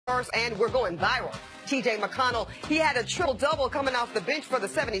first, and we're going viral. TJ McConnell, he had a triple-double coming off the bench for the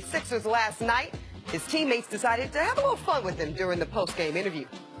 76ers last night. His teammates decided to have a little fun with him during the post-game interview.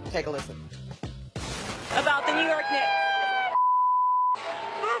 Take a listen. About the New York Knicks.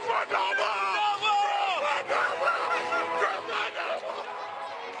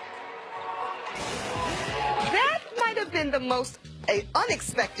 That might have been the most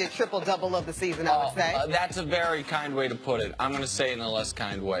unexpected triple-double of the season, I would say. That's a very kind way to put it. I'm going to say it in a less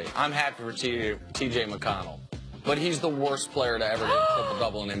kind way. I'm happy for TJ McConnell, but he's the worst player to ever get a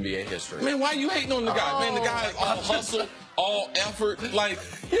triple-double in NBA history. Man, why are you hating on the guy? Man, the guy is all hustle, all effort. Like,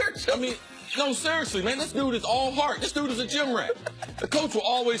 I mean, no, seriously, man, this dude is all heart. This dude is a gym rat. The coach will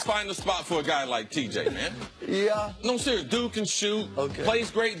always find a spot for a guy like TJ, man. Yeah. No, serious. Dude can shoot,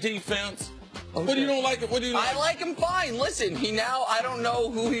 plays great defense. Okay. What do you don't like? What do you? I like him fine. Listen, I don't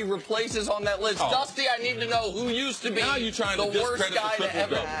know who he replaces on that list. Dusty, I need to know who used to be now you're trying the to worst guy to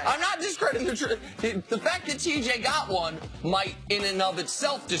ever. Double. I'm not discrediting the fact that TJ got one might, in and of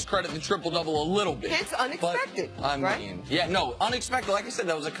itself, discredit the triple-double a little bit. It's unexpected, right? Yeah, no, unexpected. Like I said,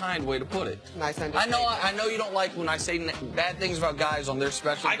 that was a kind way to put it. Nice understanding. I know you don't like when I say bad things about guys on their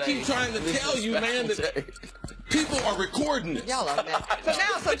special day. I keep trying to tell you, man, that people are recording this. Y'all are, man. So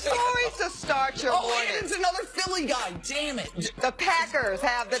now, some stories to start your morning. And it's another Philly guy. Damn it. The Packers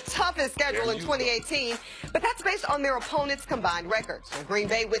have the toughest schedule in 2018, but that's based on their opponents' combined records. Green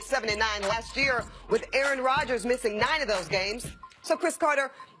Bay went 7-9 last year, with Aaron Rodgers missing 9 of those games. So, Chris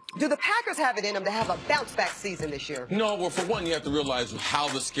Carter, do the Packers have it in them to have a bounce-back season this year? No, well, for one, you have to realize how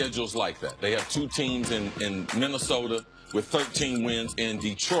the schedule's like that. They have 2 teams in Minnesota with 13 wins, and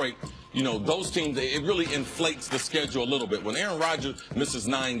Detroit. You know, those teams, it really inflates the schedule a little bit. When Aaron Rodgers misses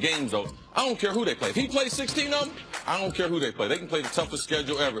 9 games, though, I don't care who they play. If he plays 16 of them, I don't care who they play. They can play the toughest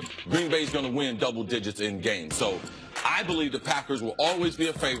schedule ever. Green Bay's going to win double digits in games. So I believe the Packers will always be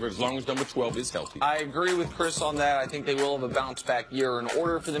a favorite as long as number 12 is healthy. I agree with Chris on that. I think they will have a bounce-back year. In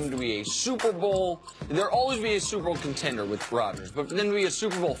order for them to be a Super Bowl, there'll always be a Super Bowl contender with Rodgers. But for them to be a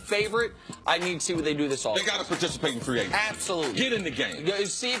Super Bowl favorite, I need to see what they do this offseason. They got to participate in free agency. Absolutely. Get in the game.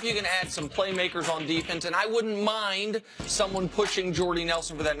 See if you can add some playmakers on defense, and I wouldn't mind someone pushing Jordy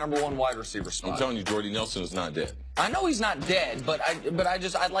Nelson for that #1 wide receiver spot. I'm telling you, Jordy Nelson is not dead. I know he's not dead, but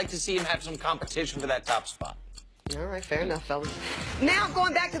I'd like to see him have some competition for that top spot. All right, fair enough, fellas. Now,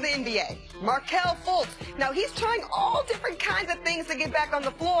 going back to the NBA, Markelle Fultz. Now, he's trying all different kinds of things to get back on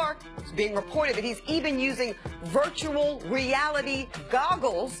the floor. It's being reported that he's even using virtual reality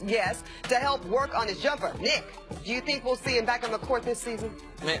goggles, yes, to help work on his jumper. Nick, do you think we'll see him back on the court this season?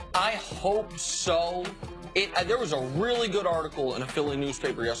 Man, I hope so. There was a really good article in a Philly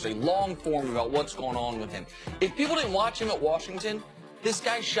newspaper yesterday, long form, about what's going on with him. If people didn't watch him at Washington, this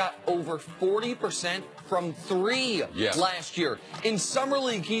guy shot over 40% from 3 last year. In Summer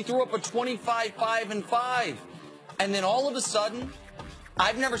League, he threw up a 25-5-5. And then all of a sudden,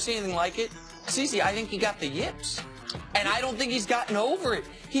 I've never seen anything like it. Cece, I think he got the yips. And I don't think he's gotten over it.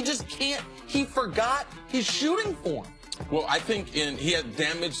 He just can't. He forgot his shooting form. Well, I think he had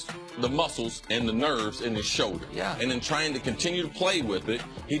damaged the muscles and the nerves in his shoulder. Yeah. And in trying to continue to play with it,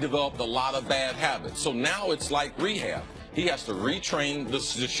 he developed a lot of bad habits. So now it's like rehab. He has to retrain the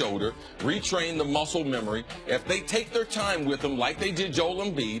shoulder, retrain the muscle memory. If they take their time with him, like they did Joel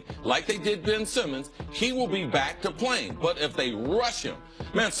Embiid, like they did Ben Simmons, he will be back to playing. But if they rush him,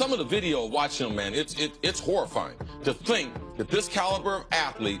 man, some of the video of watching him, man, it's horrifying to think that this caliber of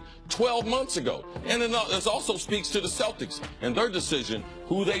athlete 12 months ago. And it also speaks to the Celtics and their decision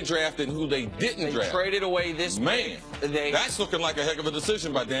who they drafted and who they didn't draft. They traded away this man. That's looking like a heck of a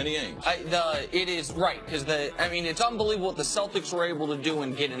decision by Danny Ainge. It is right, because it's unbelievable what the Celtics were able to do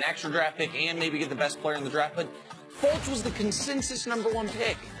and get an extra draft pick and maybe get the best player in the draft. But Fultz was the consensus #1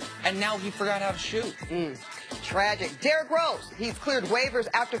 pick, and now he forgot how to shoot. Tragic. Derrick Rose, he's cleared waivers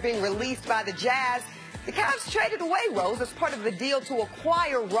after being released by the Jazz. The Cavs traded away Rose as part of the deal to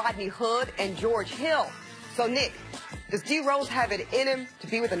acquire Rodney Hood and George Hill. So, Nick, does D. Rose have it in him to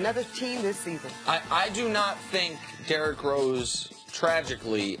be with another team this season? I do not think Derrick Rose,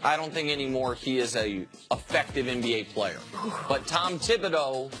 tragically, I don't think anymore he is a effective NBA player. But Tom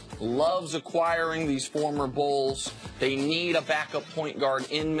Thibodeau loves acquiring these former Bulls. They need a backup point guard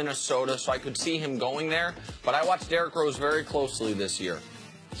in Minnesota, so I could see him going there. But I watched Derrick Rose very closely this year.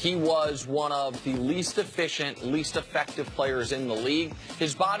 He was one of the least efficient, least effective players in the league.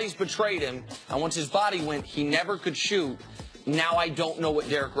 His body's betrayed him, and once his body went, he never could shoot. now I don't know what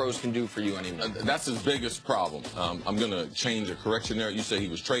Derrick Rose can do for you anymore. That's his biggest problem. I'm going to change a correction there. You say he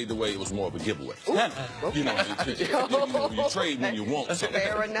was traded away. It was more of a giveaway. You know, you trade when you want something.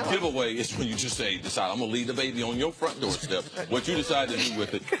 Fair enough. Giveaway is when you just decide, I'm going to leave the baby on your front doorstep. What you decide to do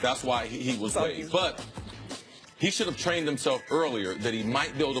with it, that's why he was waived. But he should have trained himself earlier that he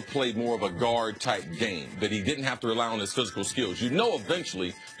might be able to play more of a guard-type game, that he didn't have to rely on his physical skills. You know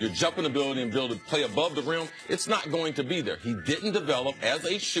eventually your jumping ability and be able to play above the rim, it's not going to be there. He didn't develop as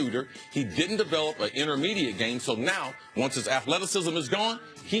a shooter. He didn't develop an intermediate game. So now, once his athleticism is gone,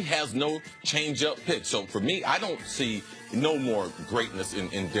 he has no change-up pitch. So for me, I don't see no more greatness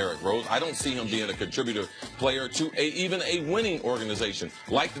in Derrick Rose. I don't see him being a contributor player to even a winning organization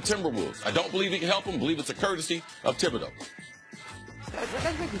like the Timberwolves. I don't believe he can help them. I believe it's a courtesy of Thibodeau.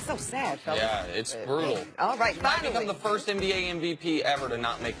 That makes me so sad, fellas. Yeah, it's brutal. All right, He might finally. become the first NBA MVP ever to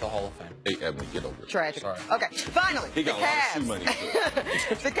not make the Hall of Fame. Hey, Evan, get over it. Tragic. Sorry. Okay, finally, He got the a lot of Cavs. shoe money.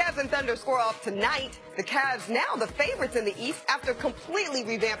 The Cavs and Thunder score off tonight. The Cavs now the favorites in the East after completely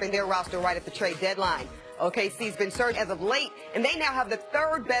revamping their roster right at the trade deadline. OKC's been surged as of late, and they now have the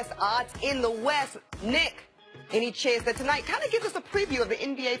third best odds in the West. Nick, any chance that tonight kind of gives us a preview of the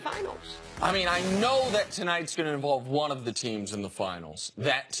NBA Finals? I mean, I know that tonight's going to involve one of the teams in the finals.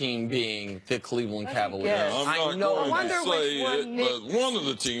 That team being the Cleveland Cavaliers. guess. I'm not going wonder to say which one, it, Nick. but one of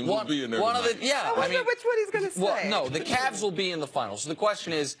the teams will be in there tonight. Yeah. I wonder which one he's going to say. Well, no, the Cavs will be in the finals. So the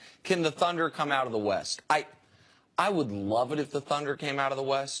question is, can the Thunder come out of the West? I would love it if the Thunder came out of the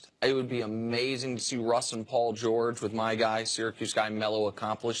West. It would be amazing to see Russ and Paul George with my guy, Syracuse guy Melo,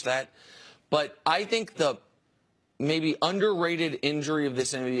 accomplish that. But I think the maybe underrated injury of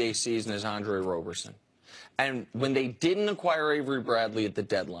this NBA season is Andre Roberson. And when they didn't acquire Avery Bradley at the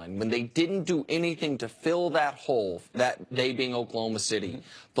deadline, when they didn't do anything to fill that hole, that day being Oklahoma City,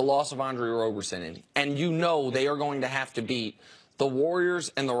 the loss of Andre Roberson, and you know they are going to have to beat the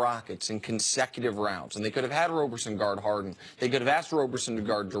Warriors and the Rockets in consecutive rounds. And they could have had Roberson guard Harden. They could have asked Roberson to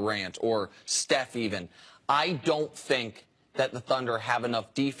guard Durant or Steph even. I don't think that the Thunder have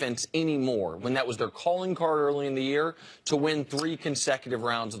enough defense anymore, when that was their calling card early in the year, to win 3 consecutive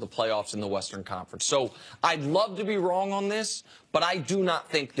rounds of the playoffs in the Western Conference. So I'd love to be wrong on this, but I do not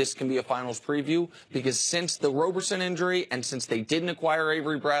think this can be a finals preview, because since the Roberson injury and since they didn't acquire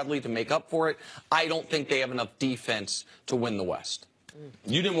Avery Bradley to make up for it, I don't think they have enough defense to win the West.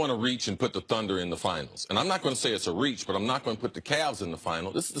 You didn't want to reach and put the Thunder in the finals. And I'm not going to say it's a reach, but I'm not going to put the Cavs in the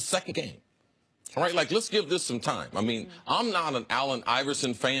final. This is the second game. All right, like, let's give this some time. I mean, I'm not an Allen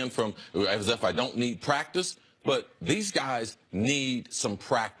Iverson fan as if I don't need practice, but these guys need some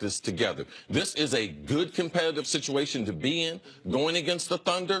practice together. This is a good competitive situation to be in, going against the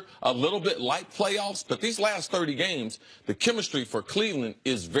Thunder, a little bit like playoffs, but these last 30 games, the chemistry for Cleveland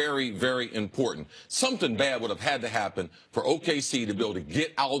is very, very important. Something bad would have had to happen for OKC to be able to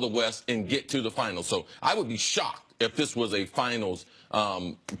get out of the West and get to the finals. So I would be shocked if this was a finals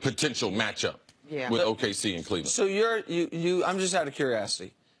potential matchup. Yeah. With OKC and Cleveland. So I'm just out of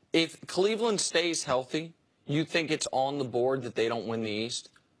curiosity. If Cleveland stays healthy, you think it's on the board that they don't win the East?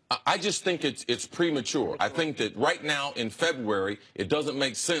 I just think it's premature. I think that right now in February, it doesn't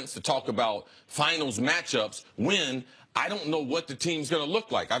make sense to talk about finals matchups when I don't know what the team's going to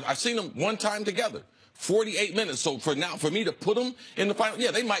look like. I've seen them one time together. 48 minutes. So for me to put them in the final,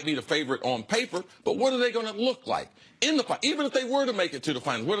 yeah, they might be the favorite on paper, but what are they going to look like in the final? Even if they were to make it to the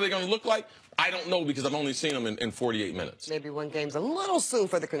finals, what are they going to look like? I don't know, because I've only seen them in 48 minutes. Maybe one game's a little soon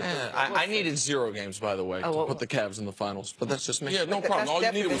for the conclusion. I needed 0 games, by the way, to put the Cavs in the finals, but that's just me. Yeah, no problem. All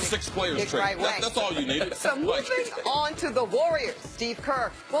you needed was 6 players traded. That's all you needed. So moving on to the Warriors, Steve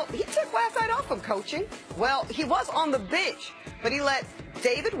Kerr. Well, he took last night off from coaching. Well, he was on the bench, but he let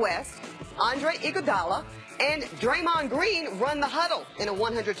David West, Andre Iguodala, and Draymond Green run the huddle in a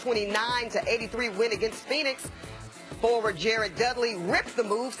 129-83 win against Phoenix. Forward Jared Dudley ripped the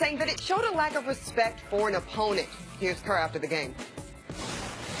move, saying that it showed a lack of respect for an opponent. Here's Kerr after the game.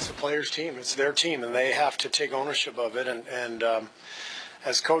 It's a players' team. It's their team, and they have to take ownership of it. And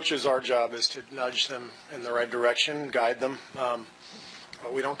as coaches, our job is to nudge them in the right direction, guide them,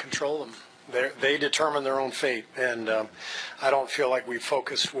 but we don't control them. They determine their own fate, and I don't feel like we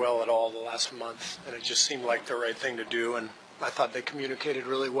focused well at all the last month, and it just seemed like the right thing to do, and I thought they communicated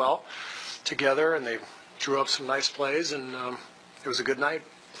really well together, and they drew up some nice plays, and it was a good night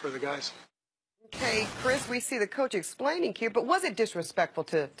for the guys. Okay, Chris, we see the coach explaining here, but was it disrespectful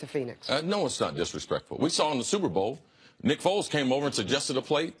to Phoenix? No, it's not disrespectful. We saw in the Super Bowl, Nick Foles came over and suggested a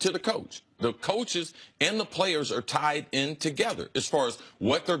play to the coach. The coaches and the players are tied in together as far as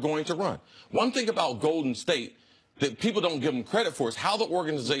what they're going to run. One thing about Golden State, that people don't give them credit for is how the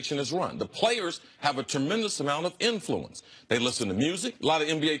organization is run. The players have a tremendous amount of influence. They listen to music. A lot of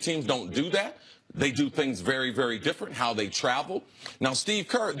NBA teams don't do that. They do things very, very different, how they travel. Now, Steve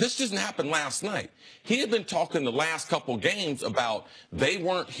Kerr, this didn't happen last night. He had been talking the last couple games about they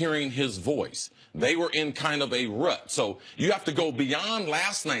weren't hearing his voice. They were in kind of a rut. So you have to go beyond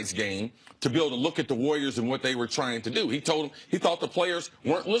last night's game to be able to look at the Warriors and what they were trying to do. He told them he thought the players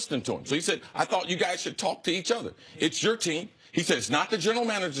weren't listening to him. So he said, I thought you guys should talk to each other. It's your team. He said, it's not the general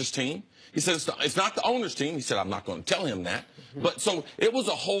manager's team. He said, it's not the owner's team. He said, I'm not going to tell him that. But so it was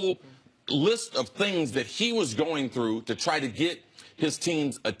a whole list of things that he was going through to try to get his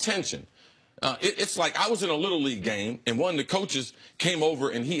team's attention. It's like I was in a Little League game, and one of the coaches came over,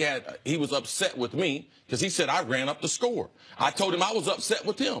 and he was upset with me because he said I ran up the score. I told him I was upset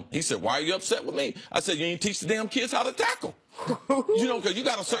with him. He said, why are you upset with me? I said, you ain't teach the damn kids how to tackle. You know, because you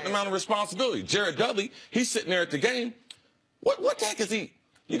got a certain amount of responsibility. Jared Dudley, he's sitting there at the game. What the heck is he?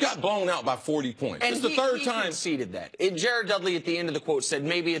 You got blown out by 40 points. And it's the third he time. Conceded that. Jared Dudley at the end of the quote said,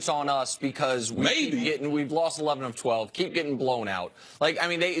 maybe it's on us because we've lost 11 of 12, keep getting blown out. Like, I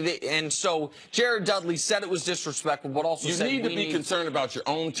mean, and so Jared Dudley said it was disrespectful, but also said you need to be concerned about your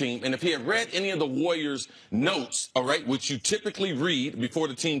own team. And if he had read any of the Warriors' notes, all right, which you typically read before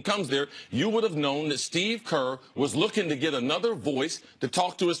the team comes there, you would have known that Steve Kerr was looking to get another voice to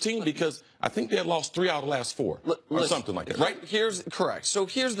talk to his team because I think they had lost 3 out of the last 4 or something like that, right? Correct. So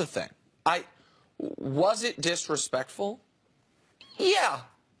here's the thing. Was it disrespectful? Yeah,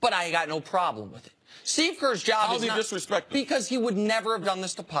 but I got no problem with it. Steve Kerr's job How is is he not disrespectful? Because he would never have done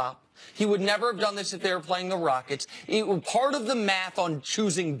this to Pop. He would never have done this if they were playing the Rockets. Part of the math on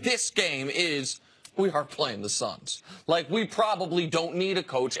choosing this game is we are playing the Suns. Like, we probably don't need a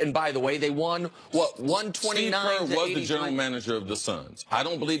coach. And by the way, they won, what, 129 Steve to Kerr was 89? the general manager of the Suns. I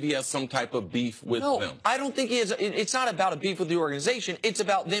don't believe he has some type of beef with them. No, I don't think he is. It's not about a beef with the organization. It's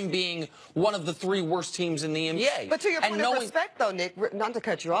about them being one of the 3 worst teams in the NBA. But to your point of respect, though, Nick, not to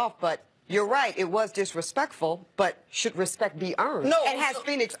cut you off, but you're right. It was disrespectful, but should respect be earned? No. And has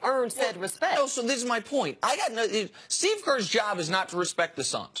Phoenix earned said respect? No, so this is my point. Steve Kerr's job is not to respect the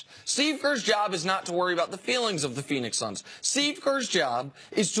Suns. Steve Kerr's job is not to worry about the feelings of the Phoenix Suns. Steve Kerr's job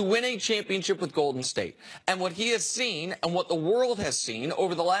is to win a championship with Golden State. And what he has seen and what the world has seen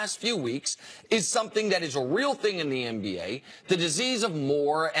over the last few weeks is something that is a real thing in the NBA. The disease of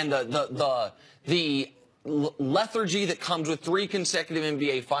more and the lethargy that comes with 3 consecutive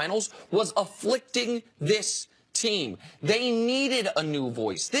NBA finals was afflicting this team. They needed a new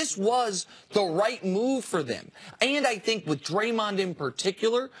voice. This was the right move for them. And I think with Draymond in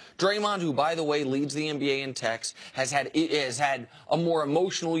particular, Draymond, who, by the way, leads the NBA in techs, has had a more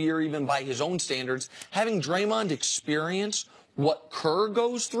emotional year even by his own standards, having Draymond experience what Kerr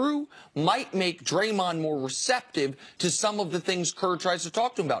goes through might make Draymond more receptive to some of the things Kerr tries to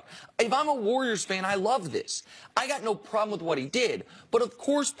talk to him about. If I'm a Warriors fan, I love this. I got no problem with what he did. But, of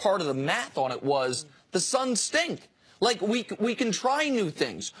course, part of the math on it was the Suns stink. Like, we can try new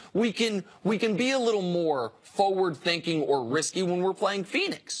things. We can be a little more forward-thinking or risky when we're playing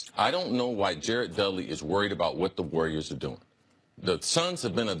Phoenix. I don't know why Jared Dudley is worried about what the Warriors are doing. The Suns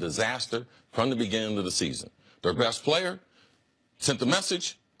have been a disaster from the beginning of the season. Their best player sent the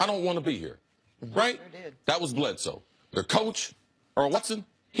message, I don't want to be here, right? Sure did. That was Bledsoe. Their coach, Earl Watson,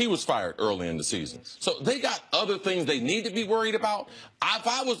 he was fired early in the season. So they got other things they need to be worried about.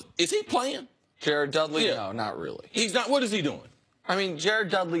 Is he playing? Jared Dudley? Yeah. No, not really. He's not. What is he doing? I mean, Jared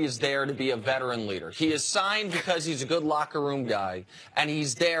Dudley is there to be a veteran leader. He is signed because he's a good locker room guy, and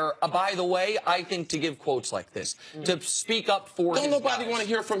he's there, by the way, I think, to give quotes like this, to speak up for his Don't nobody guys. want to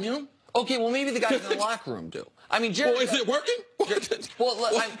hear from him? Okay, well, maybe the guys in the locker room do. I mean, Jared... Well, is it working?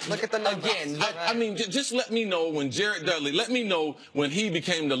 Look at the numbers. Again, I mean, just let me know when Jared Dudley, let me know when he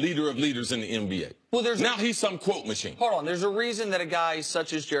became the leader of leaders in the NBA. Well, now he's some quote machine. Hold on. There's a reason that a guy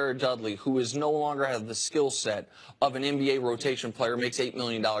such as Jared Dudley, who is no longer has the skill set of an NBA rotation player, makes $8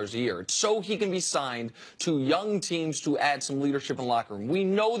 million a year. It's so he can be signed to young teams to add some leadership in the locker room. We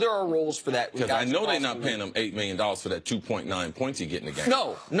know there are roles for that. Because I know they're not paying him $8 million for that 2.9 points he get in the game.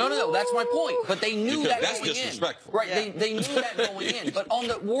 No. That's my point. But they knew that that's going disrespectful. in. Right. They knew that going in. But on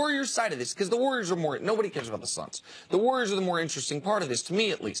the Warriors side of this, because the Warriors are more, nobody cares about the Suns. The Warriors are the more interesting part of this, to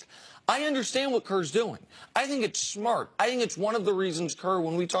me at least. I understand what Kerr's doing. I think it's smart. I think it's one of the reasons Kerr,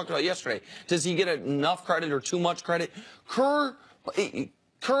 when we talked about yesterday, does he get enough credit or too much credit? Kerr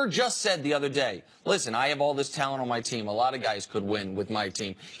Kerr just said the other day, listen, I have all this talent on my team. A lot of guys could win with my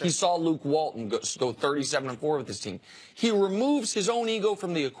team. He saw Luke Walton go 37-4 with his team. He removes his own ego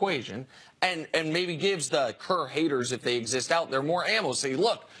from the equation and maybe gives the Kerr haters, if they exist out there, more ammo. Say,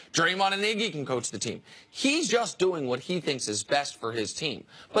 look, Draymond and Iggy can coach the team. He's just doing what he thinks is best for his team.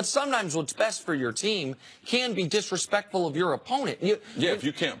 But sometimes what's best for your team can be disrespectful of your opponent. If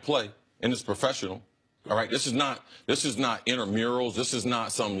you can't play and it's professional. All right, this is not intramurals. This is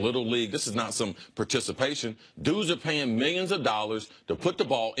not some little league. This is not some participation. Dudes are paying millions of dollars to put the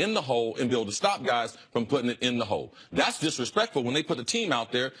ball in the hole and be able to stop guys from putting it in the hole. That's disrespectful when they put a team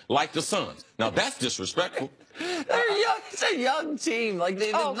out there like the Suns. Now, that's disrespectful. They're young. It's a young team. Like,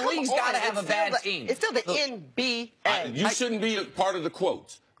 the league's got to have a bad team. It's still the NBA. You shouldn't be a part of the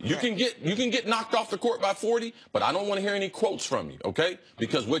quotes. You can get knocked off the court by 40, but I don't want to hear any quotes from you, okay?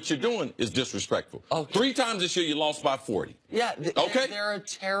 Because what you're doing is disrespectful. Okay. 3 times this year you lost by 40. Yeah, okay? They're a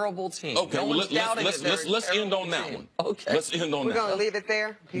terrible team. Okay, no let's end on that one. Okay. Let's end on that. We're going to leave it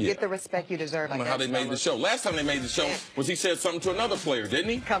there. You get the respect you deserve. I don't know how they made the show. Last time they made the show was he said something to another player, didn't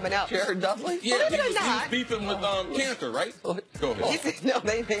he? Coming up. Jared Dudley? Yeah, he was beefing with Cantor, right? Go ahead. No,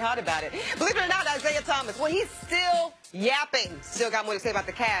 they hot about it. Believe it or not, Isaiah Thomas, well, he's still yapping. Still got more to say about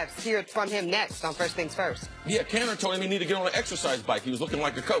the Cavs. Hear it from him next on First Things First. Yeah, Cantor told him he needed to get on an exercise bike. He was looking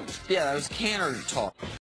like a coach. Yeah, that was Cantor talk.